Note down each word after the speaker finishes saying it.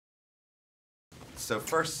So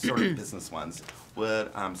first, sort of business ones.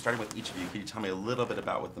 Would starting with each of you, could you tell me a little bit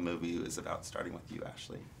about what the movie is about? Starting with you,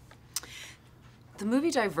 Ashley. The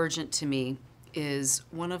movie Divergent, to me, is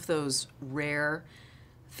one of those rare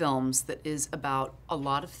films that is about a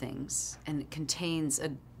lot of things, and it contains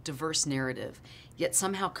a diverse narrative, yet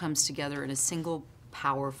somehow comes together in a single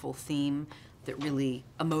powerful theme that really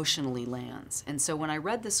emotionally lands. And so when I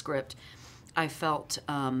read the script, I felt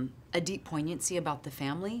a deep poignancy about the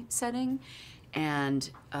family setting, and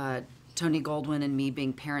Tony Goldwyn and me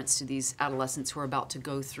being parents to these adolescents who are about to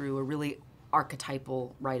go through a really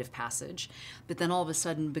archetypal rite of passage, but then all of a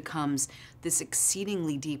sudden becomes this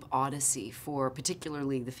exceedingly deep odyssey for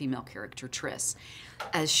particularly the female character Triss,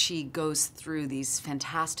 as she goes through these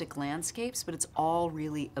fantastic landscapes, but it's all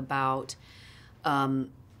really about I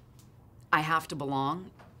have to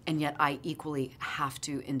belong, and yet I equally have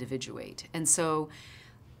to individuate. And so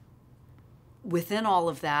within all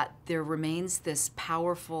of that, there remains this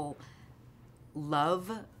powerful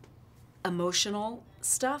love, emotional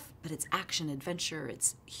stuff, but it's action, adventure,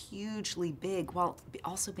 it's hugely big while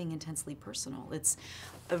also being intensely personal. It's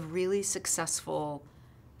a really successful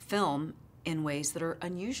film in ways that are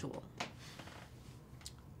unusual.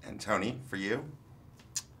 And Tony, for you?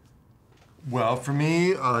 Well, for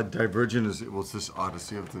me, Divergent was this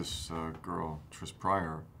odyssey of this girl, Triss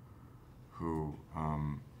Pryor, who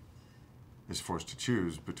is forced to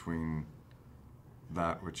choose between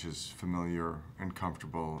that which is familiar and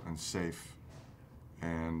comfortable and safe,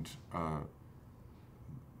 and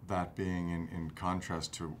that being in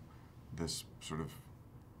contrast to this sort of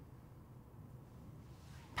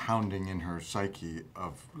pounding in her psyche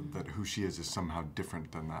of that who she is somehow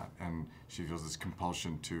different than that, and she feels this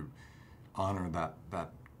compulsion to honor that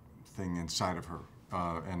thing inside of her,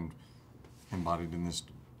 and embodied in this,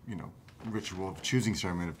 ritual of choosing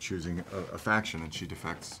ceremony of choosing a faction, and she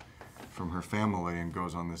defects from her family and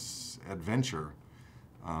goes on this adventure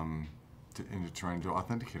into trying to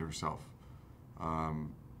authenticate herself.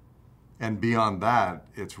 And beyond that,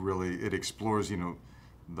 it explores,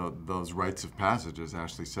 those rites of passage, as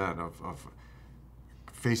Ashley said, of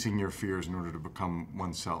facing your fears in order to become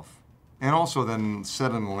oneself. And also then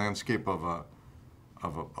set in the landscape of a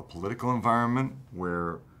political environment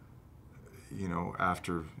where,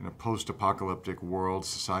 after in a post-apocalyptic world,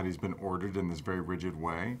 society's been ordered in this very rigid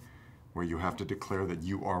way, where you have to declare that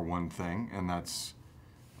you are one thing, and that's,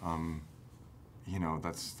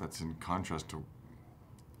 that's in contrast to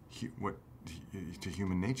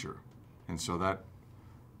human nature, and so that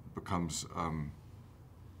becomes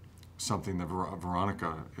something that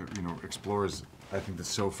Veronica, explores. I think that's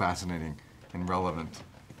so fascinating and relevant,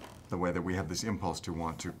 the way that we have this impulse to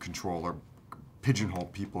want to control or pigeonhole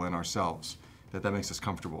people in ourselves, that makes us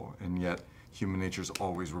comfortable, and yet human nature is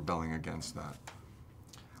always rebelling against that.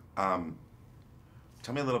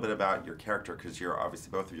 Tell me a little bit about your character, because you're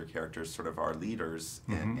obviously, both of your characters sort of are leaders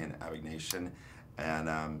in Abbey Nation, and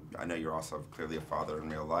I know you're also clearly a father in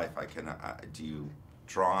real life. Do you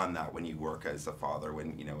draw on that when you work as a father,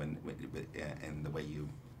 when in the way you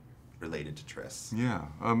related to Triss? Yeah.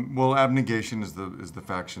 Well, Abnegation is the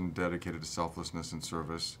faction dedicated to selflessness and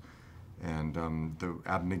service, and the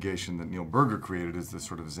abnegation that Neil Berger created is this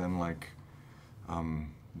sort of Zen-like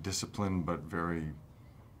discipline, but very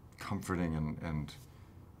comforting and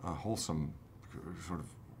wholesome sort of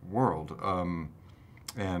world.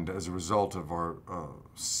 And as a result of our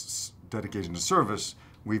dedication to service,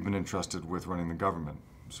 we've been entrusted with running the government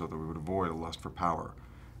so that we would avoid a lust for power.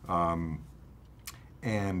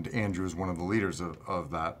 And Andrew is one of the leaders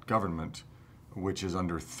of that government, which is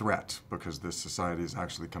under threat because this society is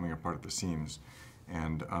actually coming apart at the seams.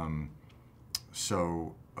 And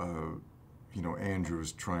Andrew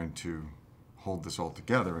is trying to hold this all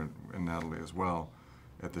together, and Natalie as well,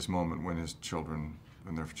 at this moment when their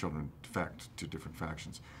children defect to different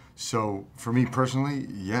factions. So for me personally,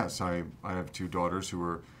 yes, I have two daughters who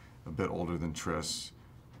are a bit older than Triss,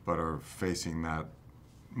 but are facing that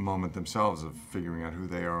moment themselves of figuring out who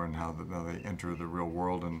they are and how they enter the real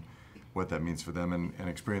world and what that means for them, and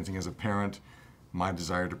experiencing as a parent my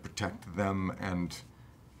desire to protect them and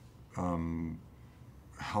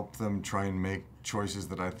help them try and make choices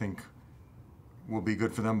that I think will be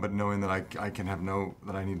good for them, but knowing that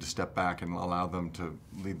that I need to step back and allow them to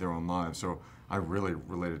lead their own lives. So I really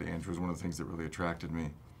related to Andrew. It was one of the things that really attracted me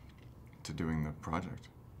to doing the project.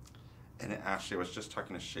 And Ashley, I was just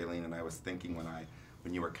talking to Shailene, and I was thinking when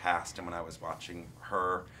you were cast and when I was watching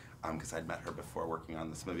her, because I'd met her before working on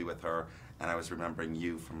this movie with her, and I was remembering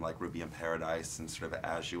you from like Ruby in Paradise and sort of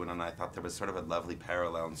as you, and I thought there was sort of a lovely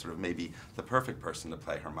parallel and sort of maybe the perfect person to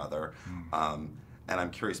play her mother. And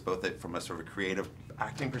I'm curious both from a sort of a creative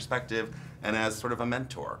acting perspective and as sort of a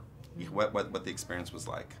mentor, what the experience was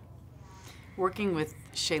like. Working with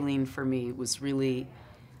Shailene for me was really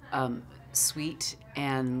sweet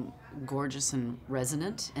and gorgeous and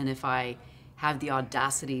resonant. And if I have the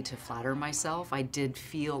audacity to flatter myself, I did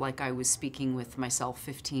feel like I was speaking with myself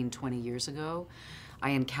 15, 20 years ago.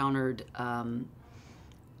 I encountered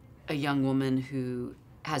a young woman who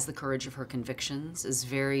has the courage of her convictions, is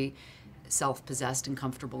very self-possessed and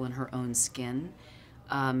comfortable in her own skin.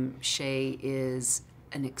 Shay is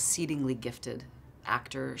an exceedingly gifted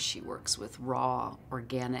actor. She works with raw,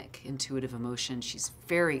 organic, intuitive emotion. She's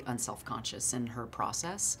very unself-conscious in her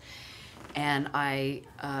process. And I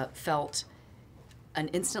felt an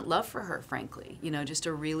instant love for her, frankly. You know, just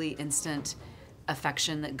a really instant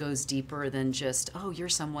affection that goes deeper than just, oh, you're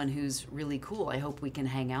someone who's really cool. I hope we can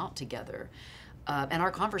hang out together. And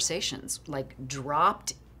our conversations, like,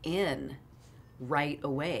 dropped in right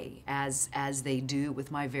away, as they do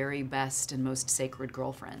with my very best and most sacred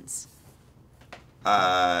girlfriends.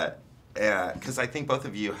 Because I think both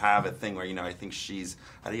of you have a thing where, you know, I think she's,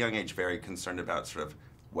 at a young age, very concerned about sort of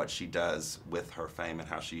what she does with her fame and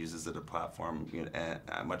how she uses it as a platform, you know,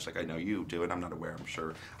 and much like I know you do, and I'm not aware, I'm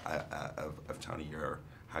sure, of Tony,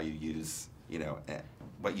 how you use, you know,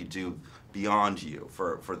 what you do beyond you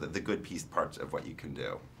for the good piece parts of what you can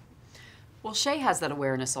do. Well, Shay has that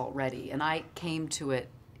awareness already, and I came to it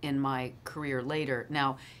in my career later.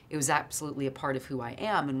 Now, it was absolutely a part of who I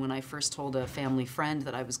am, and when I first told a family friend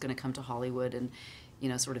that I was going to come to Hollywood and, you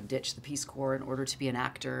know, sort of ditch the Peace Corps in order to be an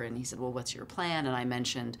actor, and he said, well, what's your plan? And I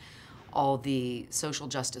mentioned all the social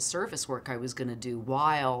justice service work I was going to do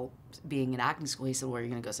while being in acting school. He said, well, are you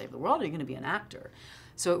going to go save the world, or are you going to be an actor?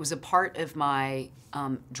 So it was a part of my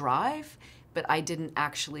drive, but I didn't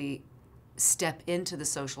actually step into the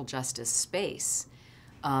social justice space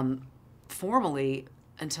formally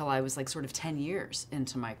until I was like sort of 10 years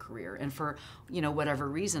into my career. And for, you know, whatever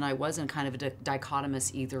reason, I was in kind of a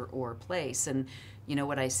dichotomous either or place. And, you know,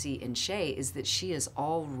 what I see in Shay is that she is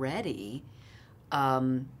already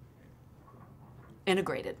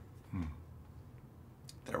integrated.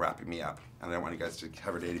 They're wrapping me up. And I don't want you guys to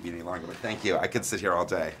have our day to be any longer, but thank you. I could sit here all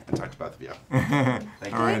day and talk to both of you. Thank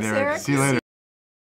you. All right, Eric. See you later.